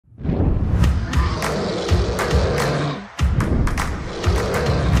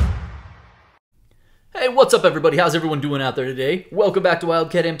What's up everybody? How's everyone doing out there today? Welcome back to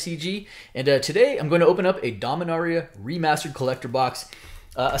Wildcat MTG, and today I'm going to open up a Dominaria Remastered Collector box,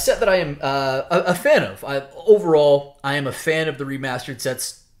 a set that I am a fan of. Overall, I am a fan of the remastered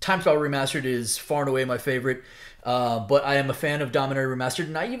sets. Time Spell Remastered is far and away my favorite, but I am a fan of Dominaria Remastered,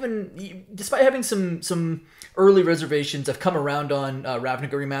 and I even, despite having some early reservations, I've come around on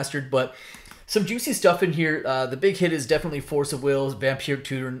Ravnica Remastered, but some juicy stuff in here. The big hit is definitely Force of Wills, Vampiric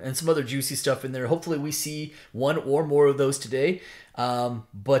Tutor, and some other juicy stuff in there. Hopefully we see one or more of those today.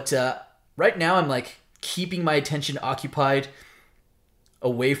 But right now I'm like keeping my attention occupied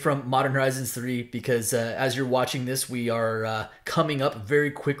away from Modern Horizons 3 because as you're watching this, we are coming up very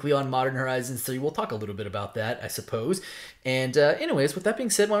quickly on Modern Horizons 3. We'll talk a little bit about that, I suppose. And anyways, with that being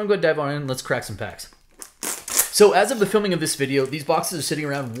said, why don't we go dive on in and let's crack some packs. So as of the filming of this video, these boxes are sitting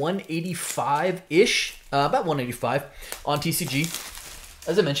around 185-ish, about 185 on TCG.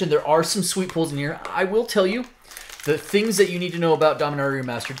 As I mentioned, there are some sweet pulls in here. I will tell you the things that you need to know about Dominaria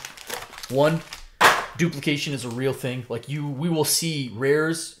Remastered. One, duplication is a real thing. Like we will see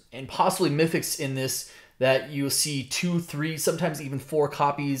rares and possibly mythics in this that you'll see 2, 3, sometimes even 4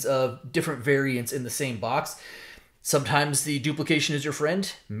 copies of different variants in the same box. Sometimes the duplication is your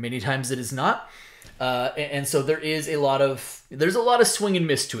friend. Many times it is not. And so there is a lot of swing and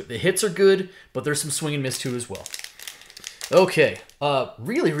miss to it. The hits are good, but there's some swing and miss too as well. Okay,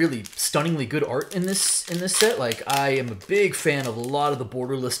 really stunningly good art in this set. Like I am a big fan of a lot of the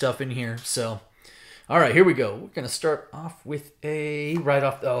borderless stuff in here. So, all right, here we go. We're gonna start off with it's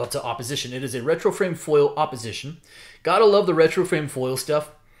an opposition. It is a retro frame foil opposition. Gotta love the retro frame foil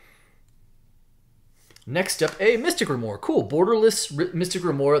stuff. Next up, a Mystic Remora. Cool, borderless Mystic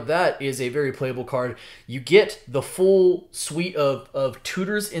Remora. That is a very playable card. You get the full suite of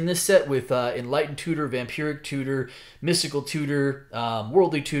tutors in this set with Enlightened Tutor, Vampiric Tutor, Mystical Tutor,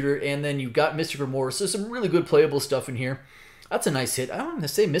 Worldly Tutor, and then you've got Mystic Remora. So some really good playable stuff in here. That's a nice hit. I don't know,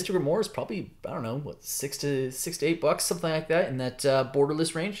 say Mystic Remora is probably, I don't know, what, $6 to $8, something like that in that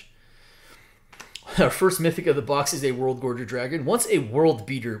borderless range. Our first mythic of the box is a World Gorger Dragon. Once a world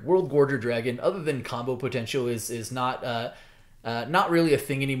beater, World Gorger Dragon, other than combo potential, is not really a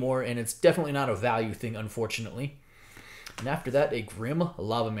thing anymore, and it's definitely not a value thing, unfortunately. And after that, a Grim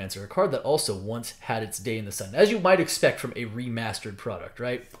Lavamancer, a card that also once had its day in the sun, as you might expect from a remastered product,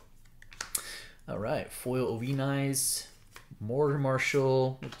 right? All right, foil Ovinais, Mortar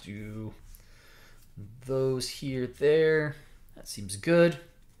Marshal. We'll do those here, there. That seems good.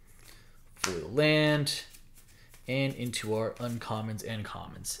 Foil land, and into our uncommons and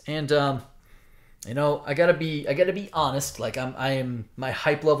commons. And you know, I gotta be honest. Like my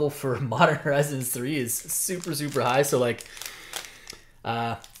hype level for Modern Horizons 3 is super high. So like,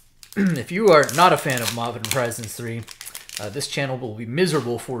 if you are not a fan of Modern Horizons 3, this channel will be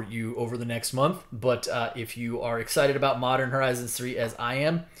miserable for you over the next month. But if you are excited about Modern Horizons 3 as I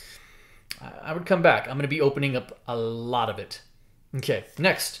am, I would come back. I'm gonna be opening up a lot of it. Okay,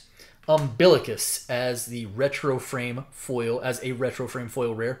 next. Umbilicus as the retro frame foil, as a retro frame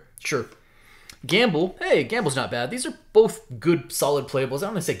foil rare. Sure. Gamble. Hey, Gamble's not bad. These are both good, solid playables. I'm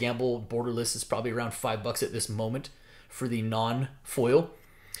going to say Gamble borderless is probably around $5 at this moment for the non-foil.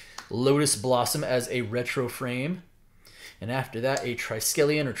 Lotus Blossom as a retro frame. And after that, a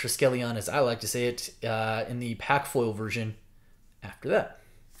Triskelion, or Triskelion as I like to say it, in the pack foil version after that.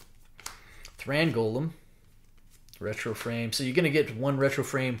 Thran Golem. Retro frame. So you're going to get one retro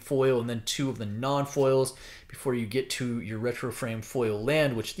frame foil and then 2 of the non-foils before you get to your retro frame foil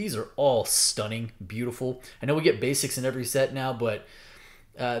land, which these are all stunning, beautiful. I know we get basics in every set now, but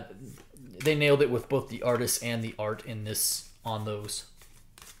they nailed it with both the artists and the art in this on those.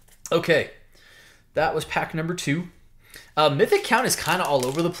 Okay, that was pack number 2. Mythic count is kind of all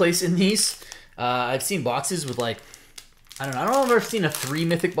over the place in these. I've seen boxes with like, I don't know if I've seen a 3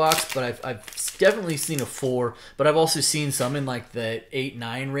 mythic box, but I've definitely seen a 4, but I've also seen some in like the 8,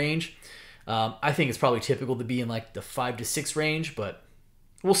 9 range. I think it's probably typical to be in like the 5 to 6 range, but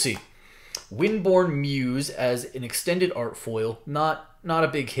we'll see. Windborn Muse as an extended art foil. Not a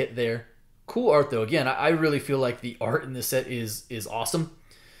big hit there. Cool art though. Again, I really feel like the art in this set is awesome.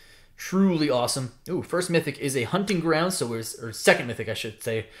 Truly awesome. Ooh, first mythic is a Hunting Grounds, or second mythic I should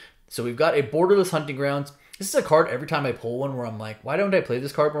say. So we've got a borderless Hunting Grounds. This is a card every time I pull one where I'm like, why don't I play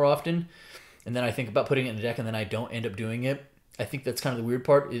this card more often? And then I think about putting it in the deck and then I don't end up doing it. I think that's kind of the weird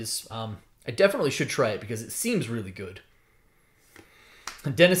part is I definitely should try it because it seems really good.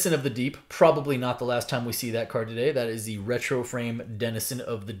 Denizen of the Deep. Probably not the last time we see that card today. That is the retro frame Denizen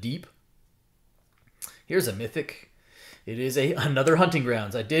of the Deep. Here's a mythic. It is another Hunting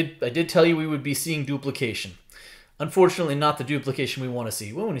Grounds. I did tell you we would be seeing duplication. Unfortunately, not the duplication we want to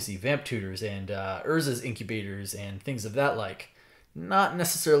see. We want to see Vamp Tutors and Urza's Incubators and things of that like. Not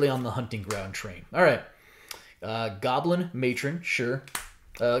necessarily on the hunting ground train. All right. Goblin Matron, sure.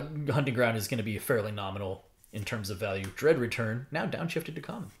 Hunting ground is going to be fairly nominal in terms of value. Dread Return, now downshifted to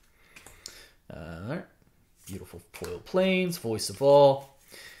common. All right. Beautiful foil planes, Voice of All.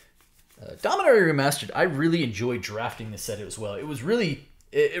 Dominaria Remastered, I really enjoyed drafting this set as well. It was really,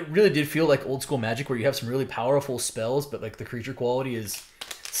 it really did feel like old school Magic where you have some really powerful spells, but like the creature quality is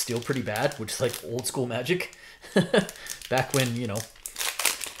still pretty bad, which is like old school Magic. Back when, you know,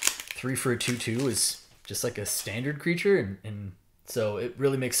 3 for a 2/2 is just like a standard creature, and so it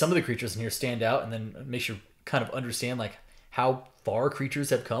really makes some of the creatures in here stand out, and then makes you kind of understand like how far creatures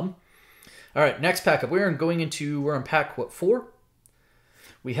have come. All right, next pack up. We're on pack, what, 4?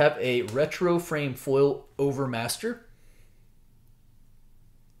 We have a Retro Frame Foil Overmaster,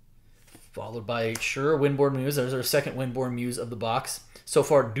 followed by, sure, Windborn Muse. There's our second Windborn Muse of the box. So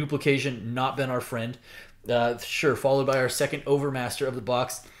far, duplication not been our friend. Sure, followed by our second Overmaster of the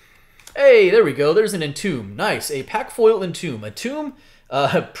box. Hey, there we go. There's an Entomb. Nice. A pack foil Entomb. A Tomb,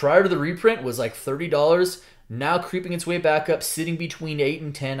 prior to the reprint, was like $30. Now creeping its way back up, sitting between 8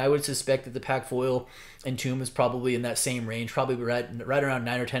 and 10. I would suspect that the pack foil Entomb is probably in that same range, probably right around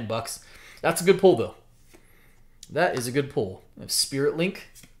 9 or 10 bucks. That's a good pull, though. That is a good pull. We have Spirit Link,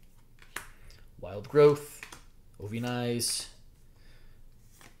 Wild Growth, Ovenize,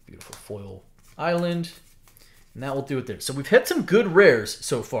 beautiful foil Island, and that will do it there. So we've hit some good rares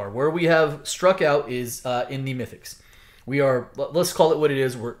so far. Where we have struck out is in the Mythics. We are, let's call it what it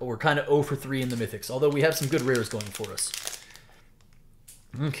is, we're kind of 0 for 3 in the Mythics, although we have some good rares going for us.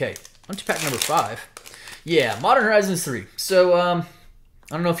 Okay, on to pack number 5. Yeah, Modern Horizons 3. So, I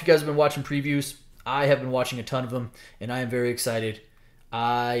don't know if you guys have been watching previews. I have been watching a ton of them, and I am very excited.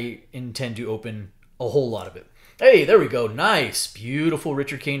 I intend to open a whole lot of it. Hey, there we go. Nice. Beautiful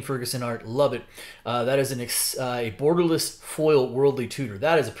Richard Kane Ferguson art. Love it. That is a borderless foil Worldly Tutor.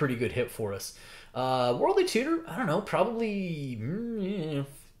 That is a pretty good hit for us. Worldly Tutor, I don't know, probably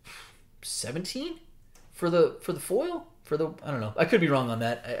 17 for the foil? I don't know. I could be wrong on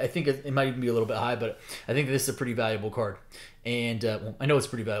that. I think it might even be a little bit high, but I think this is a pretty valuable card. And well, I know it's a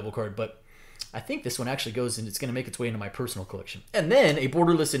pretty valuable card, but I think this one actually goes and it's going to make its way into my personal collection. And then a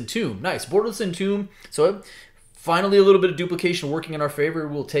Borderless Entomb. Nice. Borderless Entomb. So finally a little bit of duplication working in our favor.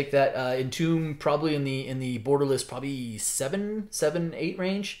 We'll take that Entomb probably in the Borderless, probably 7, 8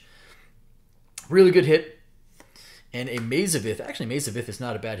 range. Really good hit. And a Mazavith. Actually, Mazavith is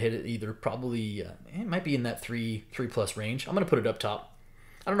not a bad hit either. Probably, it might be in that 3 plus range. I'm going to put it up top.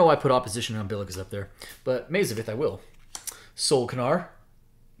 I don't know why I put Opposition and Umbilicus up there. But Mazavith, I will. Soul Canar.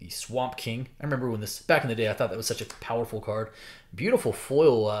 The Swamp King. I remember when this, back in the day, I thought that was such a powerful card. Beautiful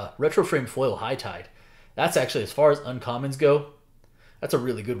foil, retro frame foil High Tide. That's actually, as far as uncommons go, that's a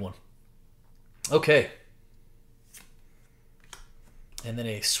really good one. Okay. And then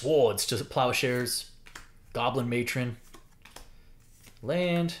a Swords, just Plowshares. Goblin Matron.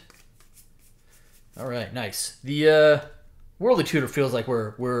 Land. All right, nice. The Worldly Tutor feels like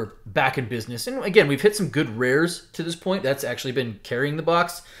we're back in business. And again, we've hit some good rares to this point. That's actually been carrying the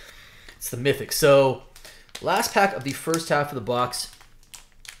box. It's the Mythic. So, last pack of the first half of the box.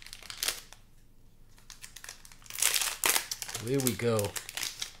 Here we go.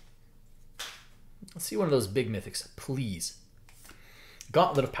 Let's see one of those big Mythics, please.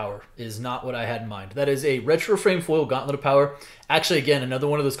 Gauntlet of Power is not what I had in mind. That is a retro frame foil Gauntlet of Power. Actually, again, another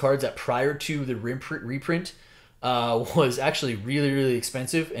one of those cards that prior to the reprint was actually really, really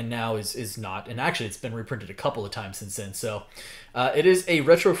expensive and now is not. And actually, it's been reprinted a couple of times since then. So it is a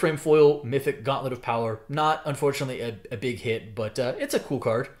retro frame foil Mythic Gauntlet of Power. Not, unfortunately, a big hit, but it's a cool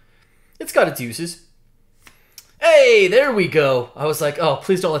card. It's got its uses. Hey, there we go. I was like, oh,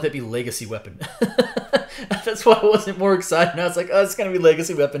 please don't let that be Legacy Weapon. That's why I wasn't more excited. Now it's like, oh, it's going to be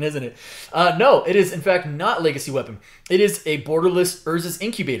Legacy Weapon, isn't it? No, it is, in fact, not Legacy Weapon. It is a borderless Urza's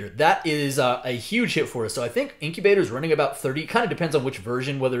Incubator. That is a huge hit for us. So I think Incubator is running about 30. Kind of depends on which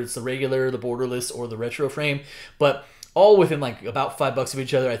version, whether it's the regular, the borderless, or the retro frame. But all within like about $5 of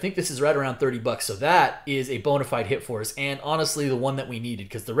each other. I think this is right around 30 bucks. So that is a bona fide hit for us. And honestly, the one that we needed,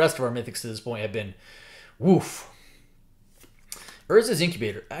 because the rest of our Mythics to this point have been woof. Urza's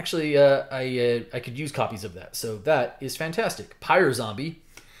Incubator. Actually, I could use copies of that. So that is fantastic. Pyre Zombie.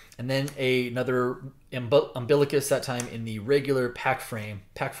 And then another Umbilicus, that time in the regular pack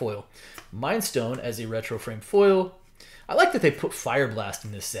foil. Mind Stone as a retro frame foil. I like that they put Fire Blast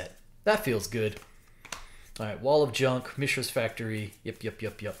in this set. That feels good. All right, Wall of Junk, Mishra's Factory. Yep.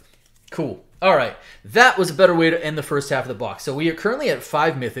 Cool. All right. That was a better way to end the first half of the box. So we are currently at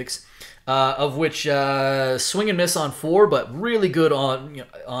 5 mythics, of which swing and miss on 4, but really good on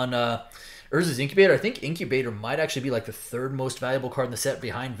Urza's Incubator. I think Incubator might actually be like the 3rd most valuable card in the set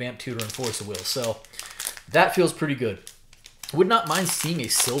behind Vamp Tutor and Force of Will. So that feels pretty good. Would not mind seeing a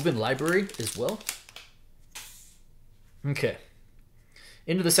Sylvan Library as well. Okay.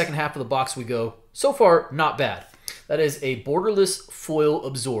 Into the second half of the box we go. So far, not bad. That is a borderless foil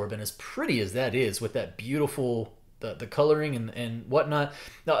absorb, and as pretty as that is with that beautiful the coloring and whatnot.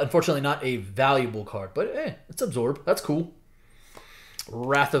 Now, unfortunately, not a valuable card, but it's absorb. That's cool.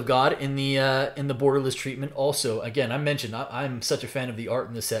 Wrath of God in the borderless treatment. Also, again, I mentioned I'm such a fan of the art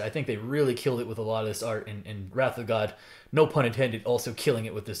in this set. I think they really killed it with a lot of this art, and Wrath of God, no pun intended, also killing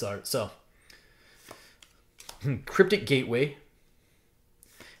it with this art. So, Cryptic Gateway.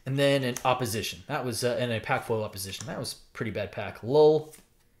 And then an opposition. That was and a pack foil opposition. That was pretty bad pack. Lull.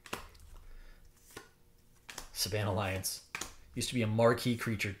 Savannah Alliance. Used to be a marquee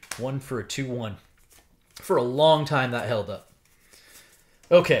creature. 1 for a 2/1. For a long time that held up.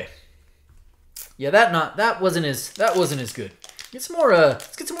 Okay. Yeah, that wasn't as good. Let's get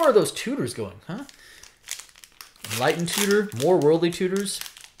some more of those tutors going, huh? Enlightened Tutor, more worldly tutors.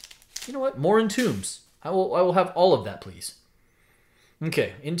 You know what? More entombs. I will have all of that, please.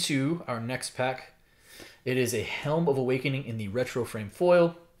 Okay, into our next pack. It is a Helm of Awakening in the retro frame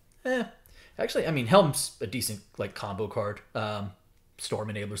foil. Actually, I mean, Helm's a decent like combo card. Storm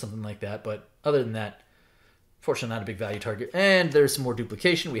Enabler or something like that. But other than that, fortunately not a big value target. And there's some more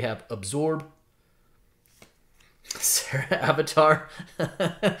duplication. We have Absorb. Sarah Avatar.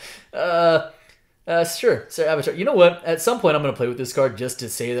 Sure, Sarah Avatar. You know what? At some point I'm going to play with this card just to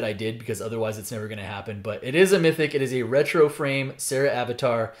say that I did, because otherwise it's never going to happen. But it is a mythic. It is a retro frame Sarah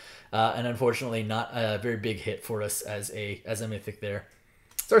Avatar. And unfortunately not a very big hit for us as a mythic there.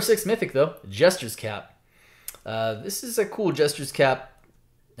 It's our 6th mythic though. Jester's Cap. This is a cool Jester's Cap.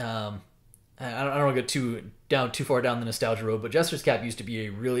 I don't want to go too far down the nostalgia road, but Jester's Cap used to be a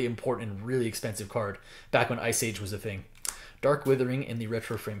really important and really expensive card back when Ice Age was a thing. Dark Withering in the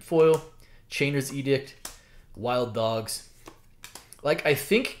retro frame foil. Chainer's Edict, Wild Dogs. Like, I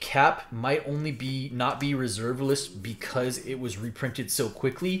think Cap might only not be reserve list because it was reprinted so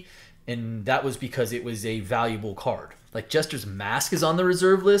quickly, and that was because it was a valuable card. Like, Jester's Mask is on the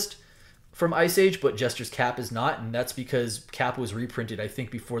reserve list from Ice Age, but Jester's Cap is not, and that's because Cap was reprinted, I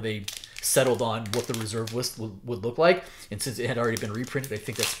think, before they settled on what the reserve list would look like. And since it had already been reprinted, I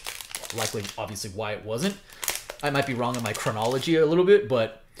think that's likely, obviously, why it wasn't. I might be wrong in my chronology a little bit,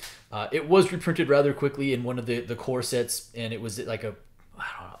 but it was reprinted rather quickly in one of the core sets, and it was like a, I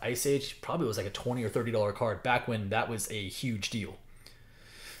don't know, Ice Age probably was like a $20 or $30 card back when that was a huge deal.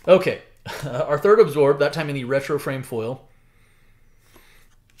 Okay, our 3rd Absorb, that time in the retro frame foil.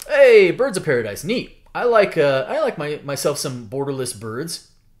 Hey, Birds of Paradise, neat. I like myself some borderless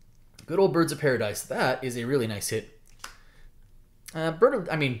birds. Good old Birds of Paradise. That is a really nice hit.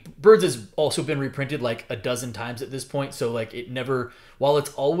 Birds has also been reprinted like a dozen times at this point, so like it never, while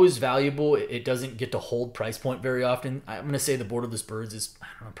it's always valuable, it doesn't get to hold price point very often. I'm gonna say the Borderless Birds is, I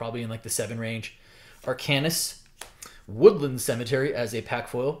don't know, probably in like the 7 range. Arcanus, Woodland Cemetery as a pack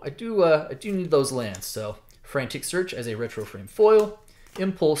foil. I do need those lands, so Frantic Search as a retro frame foil.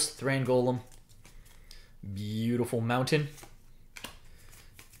 Impulse, Thran Golem, beautiful Mountain.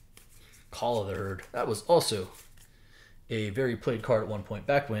 Call of the Herd. That was also a very played card at one point,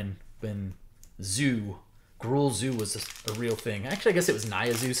 back when Zoo, Gruul Zoo was a real thing. Actually, I guess it was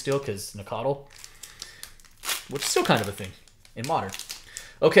Naya Zoo still, because Nakatl, which is still kind of a thing in Modern.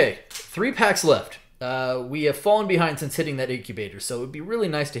 Okay, 3 packs left. We have fallen behind since hitting that Incubator, so it would be really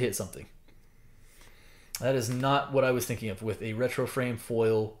nice to hit something. That is not what I was thinking of with a retro frame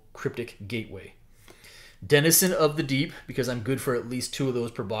foil Cryptic Gateway. Denizen of the Deep, because I'm good for at least 2 of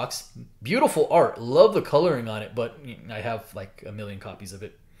those per box. Beautiful art. Love the coloring on it, but I have like a million copies of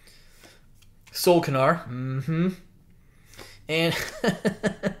it. Soul Canar. And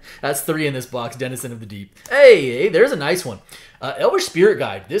that's 3 in this box. Denizen of the Deep. Hey, there's a nice one. Elvish Spirit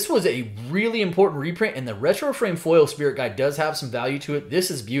Guide. This was a really important reprint, and the retro frame foil Spirit Guide does have some value to it.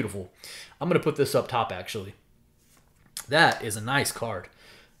 This is beautiful. I'm going to put this up top, actually. That is a nice card.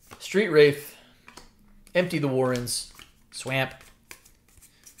 Street Wraith. Empty the Warrens. Swamp.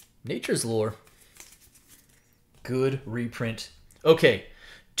 Nature's Lore. Good reprint. Okay,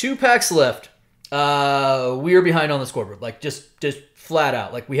 2 packs left. We are behind on the scoreboard. Like, just flat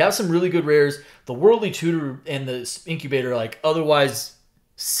out. Like, we have some really good rares. The Worldly Tutor and the Incubator are, like, otherwise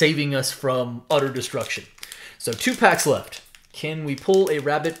saving us from utter destruction. So, 2 packs left. Can we pull a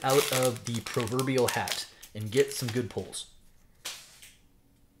rabbit out of the proverbial hat and get some good pulls?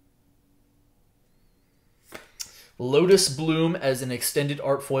 Lotus Bloom as an extended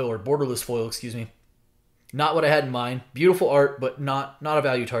art foil, or borderless foil, excuse me. Not what I had in mind. Beautiful art, but not a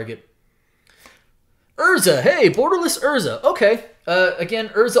value target. Urza, hey, borderless Urza. Okay, again,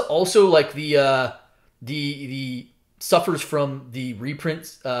 Urza also like the suffers from the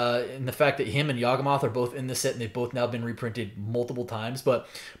reprints and the fact that him and Yawgmoth are both in the set and they've both now been reprinted multiple times. But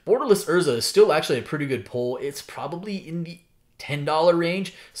borderless Urza is still actually a pretty good pull. It's probably in the $10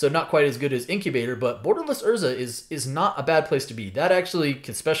 range, so not quite as good as Incubator, but borderless Urza is not a bad place to be. That actually,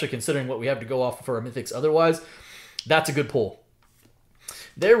 especially considering what we have to go off for our mythics otherwise, that's a good pull.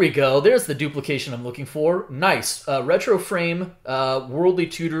 There we go. There's the duplication I'm looking for. Nice. Retro frame, Worldly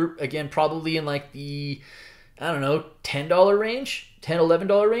Tutor, again, probably in like the, I don't know, $10 range, $10,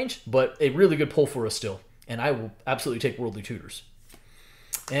 $11 range, but a really good pull for us still. And I will absolutely take Worldly Tutors.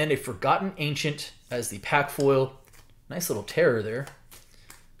 And a Forgotten Ancient as the pack foil. Nice little terror there.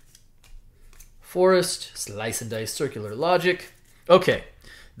 Forest, Slice and Dice, Circular Logic. Okay,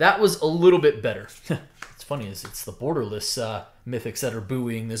 that was a little bit better. It's funny, it's the borderless mythics that are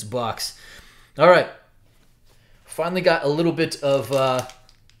buoying this box. All right, finally got a little bit of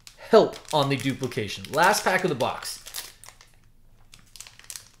help on the duplication. Last pack of the box.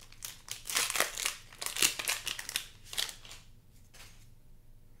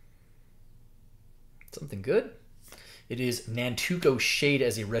 Something good. It is Nantuko Shade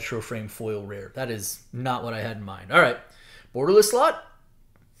as a retro frame foil rare. That is not what I had in mind. All right. Borderless slot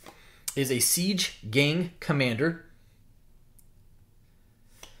is a Siege Gang Commander.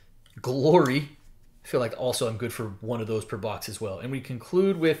 Glory. I feel like also I'm good for one of those per box as well. And we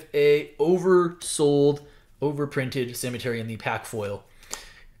conclude with a oversold, overprinted Cemetery in the pack foil.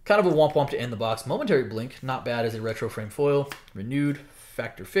 Kind of a womp womp to end the box. Momentary Blink. Not bad as a retro frame foil. Renewed.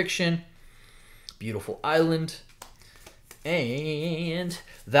 Factor Fiction. Beautiful Island. And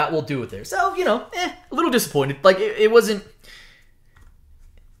that will do it there. So, you know, a little disappointed. Like, it wasn't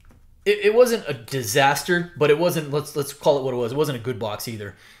a disaster, but it wasn't, let's call it what it was. It wasn't a good box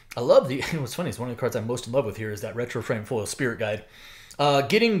either. I love the, what's funny is one of the cards I'm most in love with here is that retro frame foil Spirit Guide.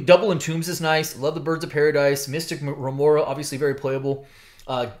 Getting double Entombs is nice. Love the Birds of Paradise. Mystic Remora, obviously very playable.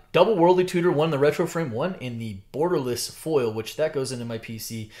 Double Worldly Tutor, one in the retro frame, one in the borderless foil, which that goes into my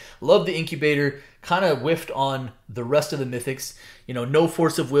PC. Love the Incubator. Kind of whiffed on the rest of the mythics. You know, no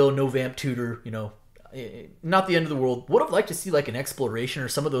Force of Will, no Vamp Tutor. You know, not the end of the world. Would have liked to see like an Exploration or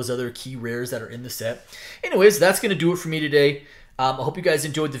some of those other key rares that are in the set. Anyways, that's going to do it for me today. I hope you guys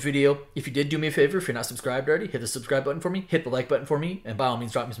enjoyed the video. If you did, do me a favor. If you're not subscribed already, hit the subscribe button for me. Hit the like button for me. And by all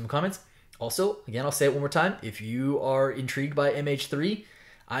means, drop me some comments. Also, again, I'll say it one more time. If you are intrigued by MH3,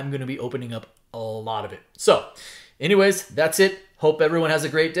 I'm going to be opening up a lot of it. So, anyways, that's it. Hope everyone has a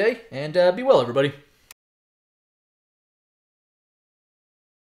great day, and be well, everybody.